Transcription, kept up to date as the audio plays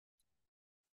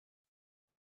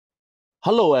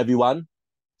Hello everyone,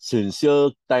 sincere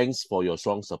thanks for your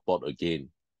strong support again.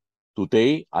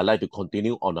 Today, I'd like to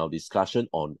continue on our discussion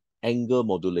on angle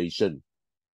modulation.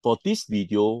 For this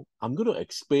video, I'm going to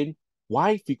explain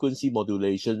why frequency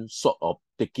modulation sort of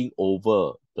taking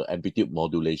over the amplitude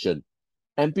modulation.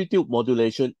 Amplitude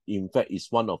modulation, in fact, is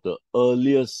one of the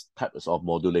earliest types of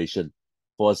modulation.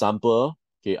 For example,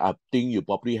 okay, I think you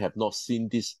probably have not seen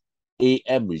this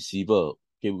AM receiver,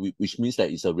 okay, which means that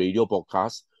it's a radio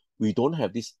broadcast. We don't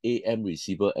have this AM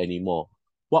receiver anymore.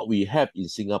 What we have in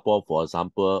Singapore, for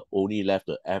example, only left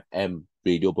the FM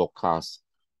radio broadcast.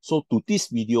 So to this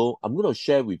video, I'm going to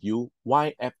share with you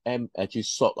why FM actually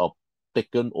sort of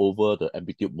taken over the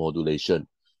amplitude modulation.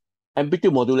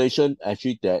 Amplitude modulation,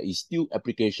 actually, there is still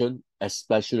application,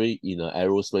 especially in an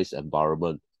aerospace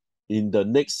environment. In the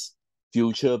next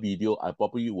future video, I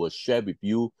probably will share with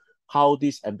you how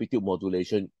this amplitude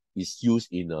modulation is used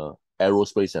in an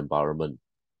aerospace environment.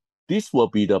 This will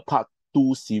be the part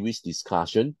 2 series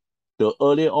discussion. The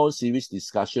earlier on series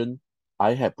discussion,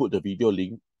 I have put the video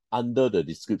link under the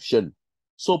description.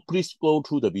 So please go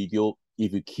through the video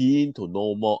if you're keen to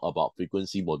know more about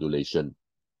frequency modulation.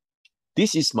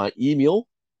 This is my email.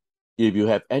 If you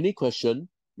have any question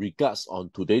regards on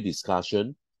today's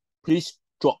discussion, please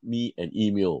drop me an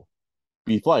email.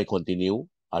 Before I continue,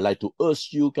 I'd like to urge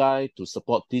you guys to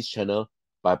support this channel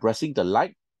by pressing the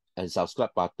like and subscribe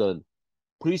button.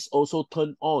 Please also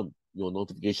turn on your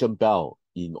notification bell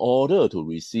in order to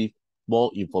receive more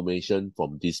information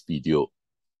from this video.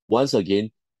 Once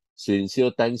again,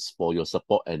 sincere thanks for your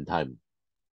support and time.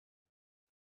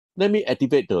 Let me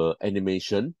activate the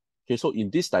animation. Okay, so in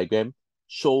this diagram,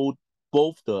 show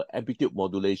both the amplitude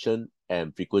modulation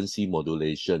and frequency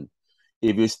modulation.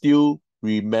 If you still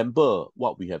remember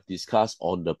what we have discussed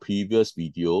on the previous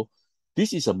video,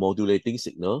 this is a modulating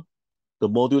signal. The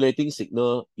modulating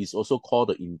signal is also called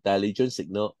the intelligent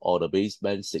signal or the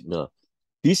baseband signal.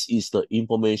 This is the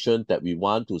information that we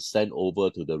want to send over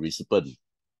to the recipient.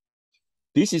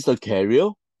 This is the carrier.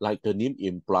 Like the name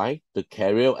implies, the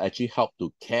carrier actually helps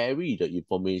to carry the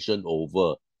information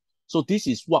over. So this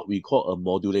is what we call a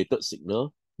modulated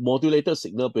signal. Modulated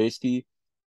signal basically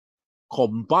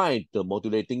combine the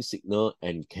modulating signal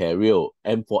and carrier.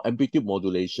 And for amplitude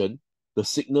modulation, the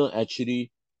signal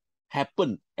actually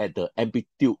happen at the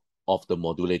amplitude of the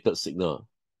modulated signal.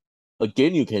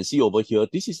 Again, you can see over here,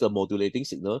 this is the modulating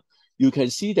signal. You can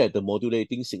see that the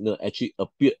modulating signal actually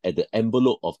appeared at the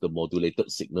envelope of the modulated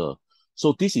signal.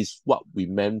 So this is what we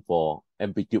meant for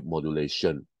amplitude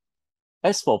modulation.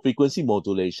 As for frequency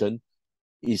modulation,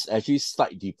 it's actually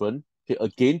slightly different. Okay,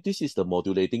 again, this is the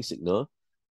modulating signal.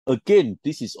 Again,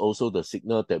 this is also the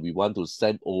signal that we want to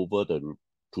send over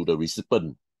to the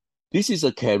recipient. This is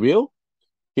a carrier.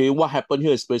 Okay, what happened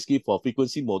here is basically for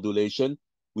frequency modulation,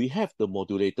 we have the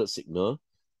modulated signal.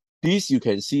 This you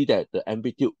can see that the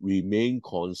amplitude remain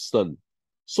constant.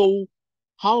 So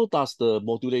how does the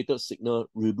modulated signal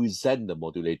represent the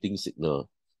modulating signal?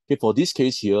 Okay, for this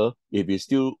case here, if you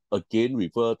still again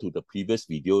refer to the previous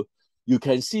video, you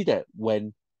can see that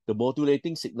when the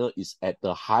modulating signal is at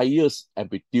the highest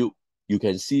amplitude, you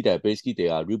can see that basically they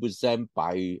are represented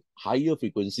by higher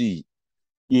frequency.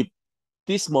 If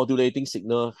this modulating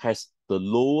signal has the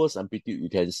lowest amplitude, you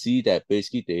can see that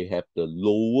basically they have the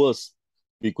lowest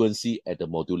frequency at the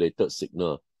modulated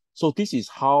signal. So this is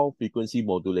how frequency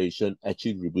modulation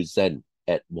actually represent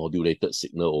at modulated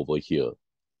signal over here.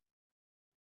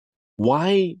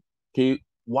 Why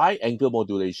angle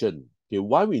modulation? Okay,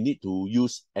 why we need to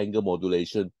use angle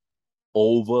modulation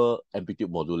over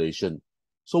amplitude modulation?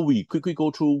 So we quickly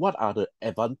go through what are the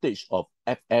advantage of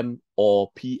FM or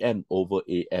PM over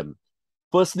AM.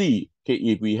 Firstly, okay,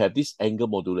 if we have this angle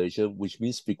modulation, which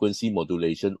means frequency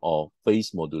modulation or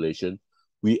phase modulation,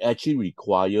 we actually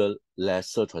require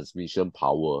lesser transmission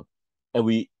power.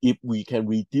 And if we can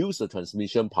reduce the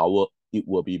transmission power, it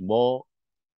will be more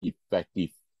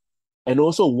effective. And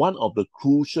also one of the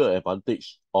crucial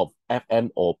advantage of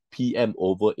FM or PM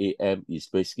over AM is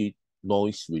basically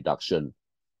noise reduction.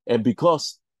 And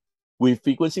because with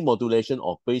frequency modulation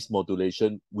or phase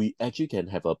modulation, we actually can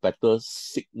have a better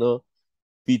signal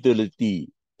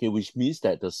fidelity, okay, which means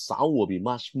that the sound will be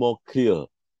much more clear.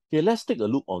 Okay, let's take a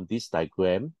look on this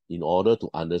diagram in order to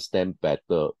understand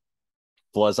better.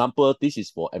 For example, this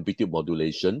is for amplitude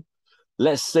modulation.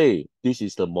 Let's say this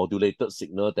is the modulated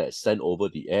signal that's sent over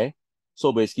the air.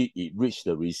 So basically it reached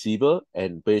the receiver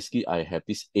and basically I have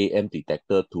this AM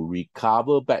detector to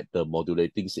recover back the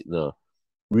modulating signal.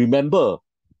 Remember,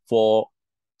 for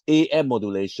AM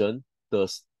modulation,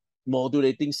 the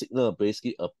modulating signal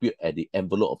basically appear at the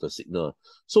envelope of the signal.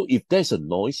 So if there's a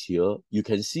noise here, you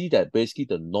can see that basically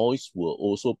the noise will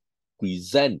also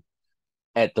present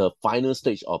at the final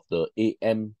stage of the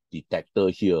AM detector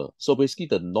here. So basically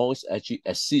the noise actually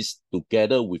exists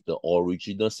together with the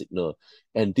original signal,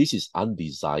 and this is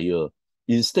undesired.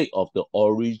 Instead of the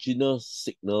original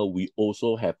signal, we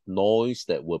also have noise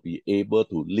that will be able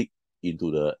to leak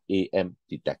into the AM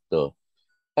detector.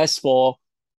 As for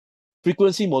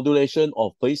frequency modulation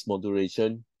or phase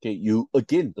modulation, okay,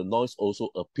 the noise also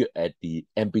appear at the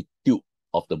amplitude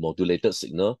of the modulated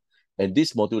signal, and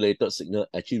this modulated signal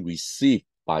actually received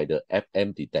by the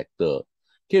FM detector.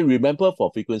 Okay, remember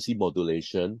for frequency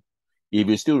modulation, if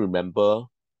you still remember,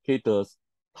 okay,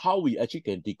 how we actually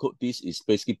can decode this is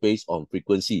basically based on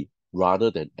frequency rather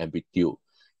than amplitude.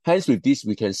 Hence, with this,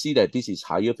 we can see that this is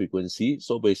higher frequency,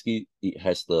 so basically it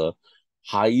has the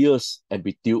highest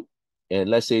amplitude, and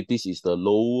let's say this is the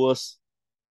lowest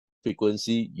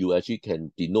frequency, you actually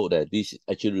can denote that this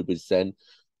actually represent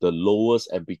the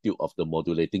lowest amplitude of the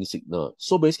modulating signal.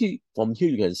 So basically, from here,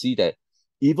 you can see that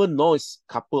even noise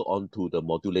coupled onto the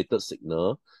modulated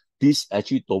signal, this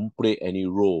actually don't play any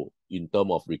role in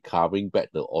terms of recovering back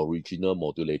the original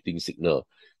modulating signal.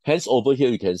 Hence, over here,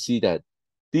 you can see that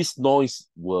this noise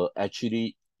will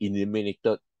actually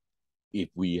eliminated if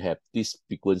we have this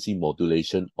frequency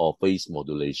modulation or phase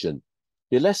modulation.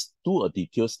 Okay, let's do a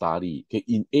detailed study. Okay,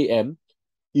 in AM,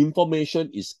 information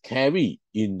is carried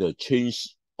in the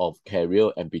change of carrier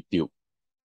amplitude.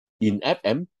 In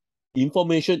FM,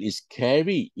 information is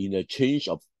carried in a change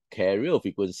of carrier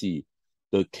frequency.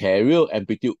 The carrier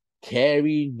amplitude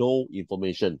carry no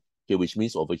information, okay, which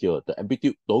means over here, the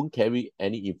amplitude don't carry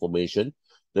any information.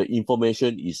 The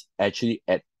information is actually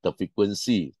at the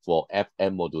frequency for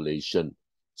FM modulation.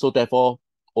 So therefore,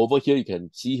 over here, you can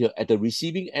see here at the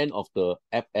receiving end of the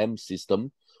FM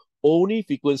system, only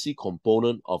frequency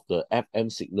component of the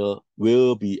FM signal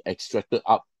will be extracted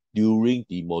up during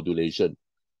demodulation.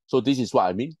 So this is what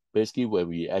I mean. Basically, when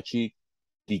we actually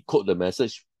decode the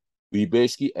message, we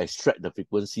basically extract the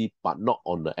frequency, but not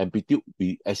on the amplitude.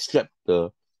 We extract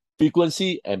the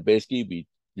frequency and basically we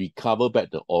recover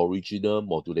back the original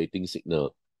modulating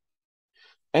signal.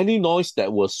 Any noise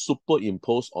that was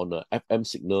superimposed on the FM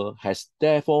signal has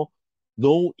therefore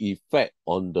no effect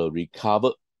on the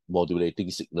recovered modulating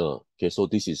signal. Okay, so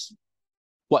this is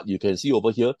what you can see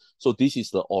over here. So this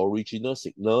is the original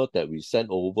signal that we send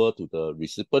over to the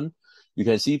recipient. You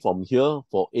can see from here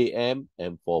for AM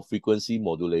and for frequency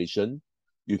modulation,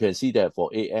 you can see that for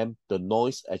AM, the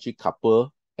noise actually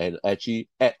couple and actually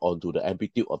add onto the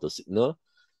amplitude of the signal.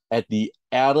 At the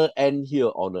other end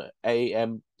here on the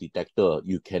AM detector,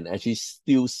 you can actually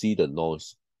still see the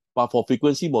noise. But for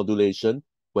frequency modulation,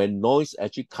 when noise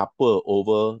actually couple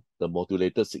over the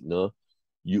modulated signal,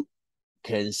 you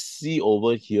can see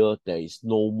over here there is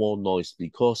no more noise,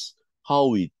 because how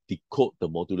we decode the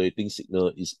modulating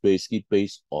signal is basically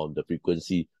based on the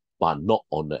frequency but not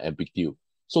on the amplitude.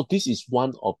 So this is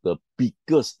one of the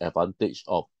biggest advantage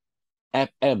of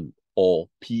FM or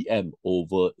PM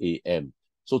over AM.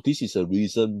 So this is a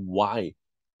reason why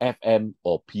FM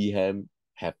or PM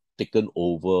have taken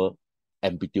over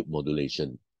amplitude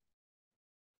modulation.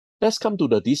 Let's come to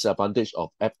the disadvantage of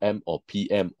FM or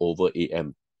PM over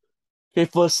AM. Okay,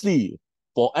 firstly,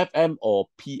 for FM or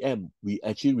PM, we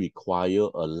actually require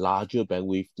a larger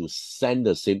bandwidth to send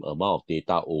the same amount of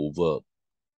data over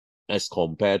as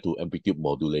compared to amplitude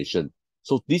modulation.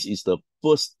 So this is the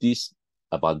first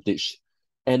disadvantage.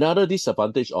 Another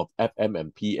disadvantage of FM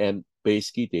and PM,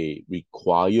 basically they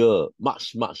require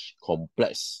much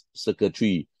complex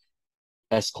circuitry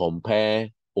as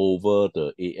compared over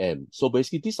the AM. So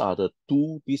basically these are the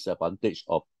two disadvantages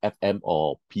of FM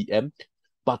or PM.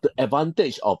 But the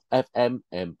advantage of FM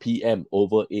and PM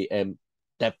over AM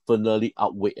definitely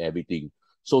outweigh everything.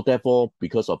 So therefore,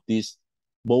 because of this,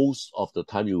 most of the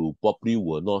time you probably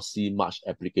will not see much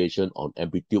application on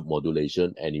amplitude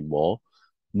modulation anymore.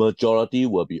 Majority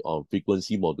will be on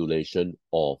frequency modulation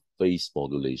or phase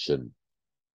modulation.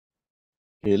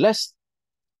 Okay, let's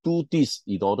do this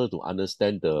in order to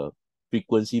understand the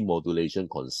frequency modulation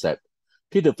concept.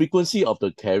 Okay, the frequency of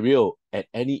the carrier at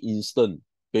any instant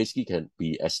basically can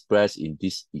be expressed in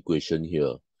this equation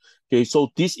here. Okay, so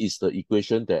this is the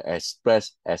equation that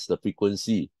expressed as the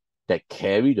frequency that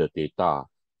carry the data.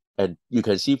 And you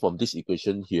can see from this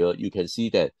equation here, you can see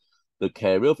that the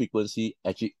carrier frequency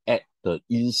actually at the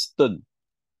instant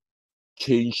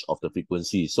change of the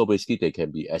frequency. So basically they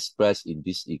can be expressed in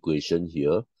this equation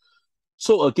here.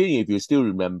 So again, if you still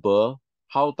remember,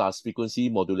 how does frequency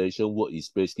modulation work is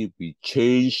basically we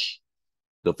change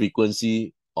the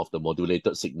frequency of the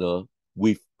modulated signal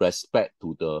with respect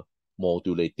to the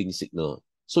modulating signal.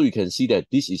 So you can see that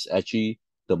this is actually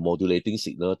the modulating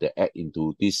signal that add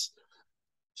into this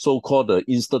so-called the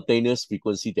instantaneous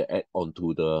frequency that add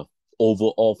onto the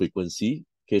overall frequency.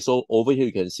 Okay, so over here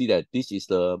you can see that this is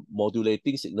the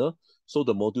modulating signal. So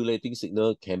the modulating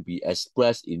signal can be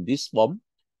expressed in this form.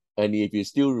 And if you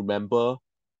still remember,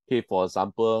 okay, for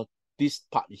example, this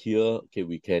part here, okay,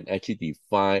 we can actually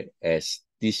define as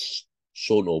this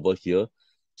shown over here.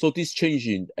 So this change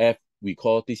in F, we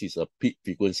call this is a peak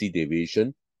frequency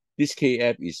deviation. This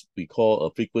KF is we call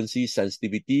a frequency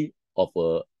sensitivity of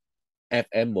a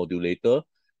FM modulator.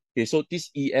 Okay, so this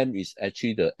EM is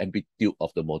actually the amplitude of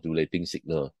the modulating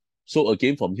signal. So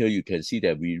again, from here, you can see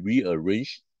that we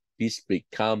rearrange this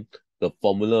become the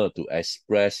formula to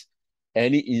express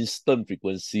any instant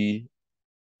frequency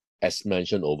as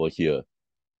mentioned over here.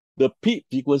 The peak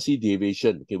frequency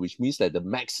deviation, okay, which means that the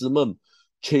maximum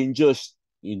changes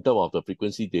in terms of the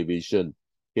frequency deviation,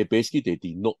 okay, basically they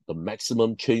denote the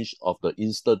maximum change of the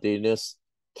instantaneous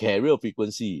carrier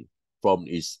frequency from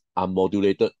its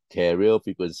unmodulated carrier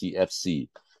frequency FC.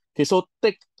 Okay, so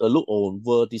take a look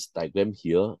over this diagram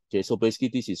here. Okay, so basically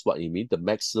this is what it means, the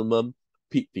maximum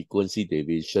peak frequency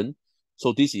deviation.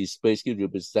 So this is basically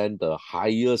represent the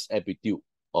highest amplitude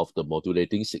of the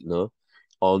modulating signal.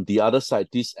 On the other side,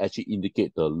 this actually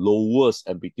indicate the lowest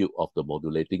amplitude of the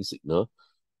modulating signal.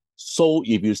 So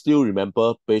if you still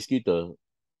remember, basically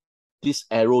this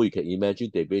arrow, you can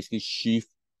imagine they basically shift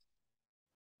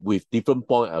with different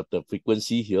point of the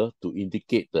frequency here to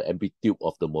indicate the amplitude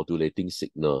of the modulating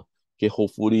signal. Okay,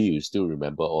 hopefully you still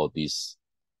remember all this.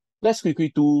 Let's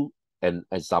quickly do an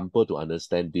example to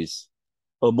understand this.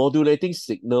 A modulating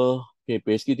signal, okay,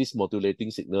 basically this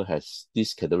modulating signal has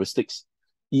these characteristics.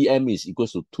 EM is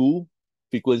equals to 2,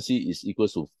 frequency is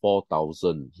equals to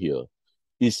 4000 here.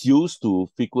 It's used to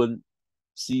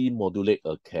frequency modulate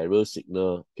a carrier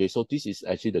signal. Okay, so this is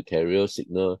actually the carrier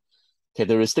signal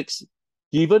characteristics.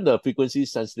 Given the frequency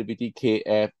sensitivity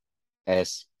KF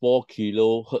as 4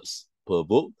 kilohertz per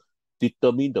volt,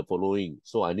 determine the following.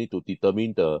 So I need to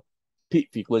determine the peak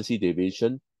frequency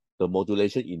deviation, the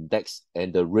modulation index,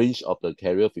 and the range of the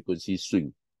carrier frequency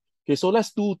swing. Okay, so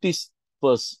let's do this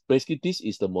first. Basically, this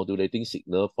is the modulating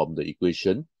signal from the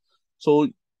equation. So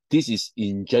this is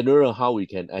in general how we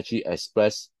can actually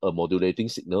express a modulating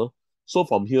signal. So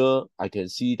from here, I can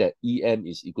see that EM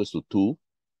is equals to 2.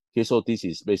 Okay, so this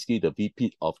is basically the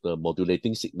VP of the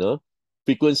modulating signal.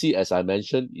 Frequency, as I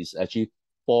mentioned, is actually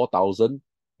 4000,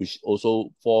 which also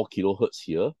 4 kilohertz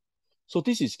here. So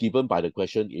this is given by the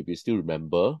question, if you still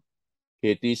remember.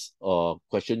 Okay, this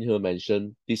question here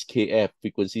mentioned this KF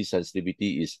frequency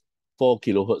sensitivity is 4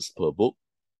 kilohertz per volt.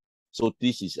 So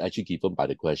this is actually given by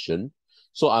the question.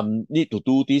 So I need to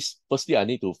do this. Firstly, I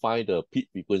need to find the peak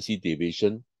frequency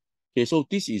deviation. Okay, so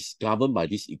this is governed by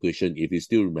this equation, if you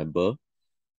still remember.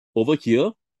 Over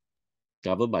here,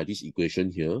 governed by this equation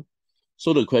here.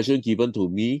 So the question given to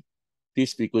me,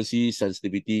 this frequency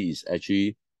sensitivity is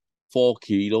actually 4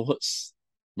 kilohertz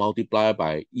multiplied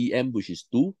by EM, which is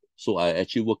 2. So I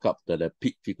actually work up that the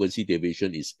peak frequency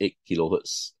deviation is 8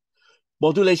 kilohertz.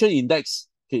 Modulation index,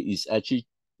 okay, is actually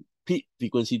peak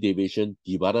frequency deviation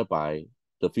divided by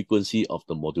the frequency of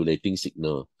the modulating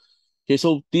signal. Okay,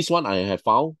 so this one I have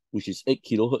found, which is 8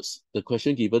 kilohertz. The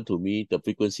question given to me, the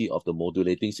frequency of the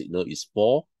modulating signal is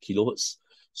 4 kilohertz.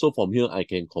 So from here, I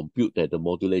can compute that the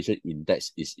modulation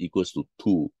index is equals to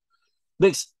 2.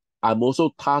 Next, I'm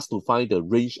also tasked to find the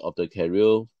range of the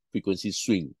carrier frequency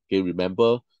swing. Okay,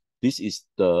 remember, this is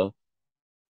the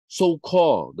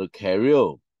so-called the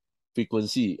carrier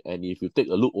frequency. And if you take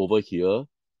a look over here,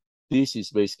 this is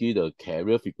basically the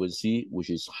carrier frequency, which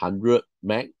is 100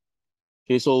 meg.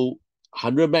 Okay, so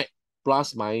 100 meg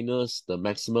plus minus the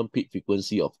maximum peak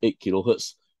frequency of 8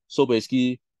 kilohertz. So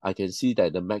basically, I can see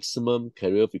that the maximum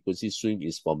carrier frequency swing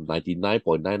is from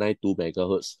 99.992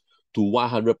 megahertz to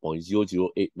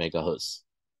 100.008 megahertz.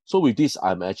 So with this,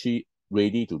 I'm actually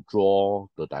ready to draw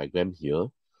the diagram here.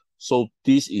 So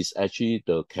this is actually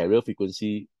the carrier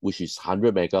frequency, which is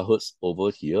 100 megahertz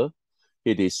over here.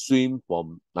 It is swing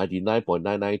from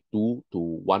 99.992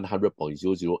 to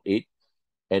 100.008.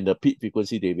 And the peak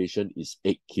frequency deviation is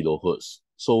 8 kilohertz.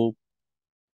 So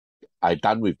I'm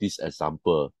done with this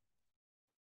example.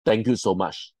 Thank you so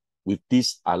much. With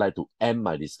this, I'd like to end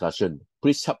my discussion.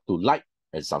 Please help to like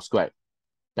and subscribe.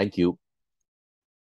 Thank you.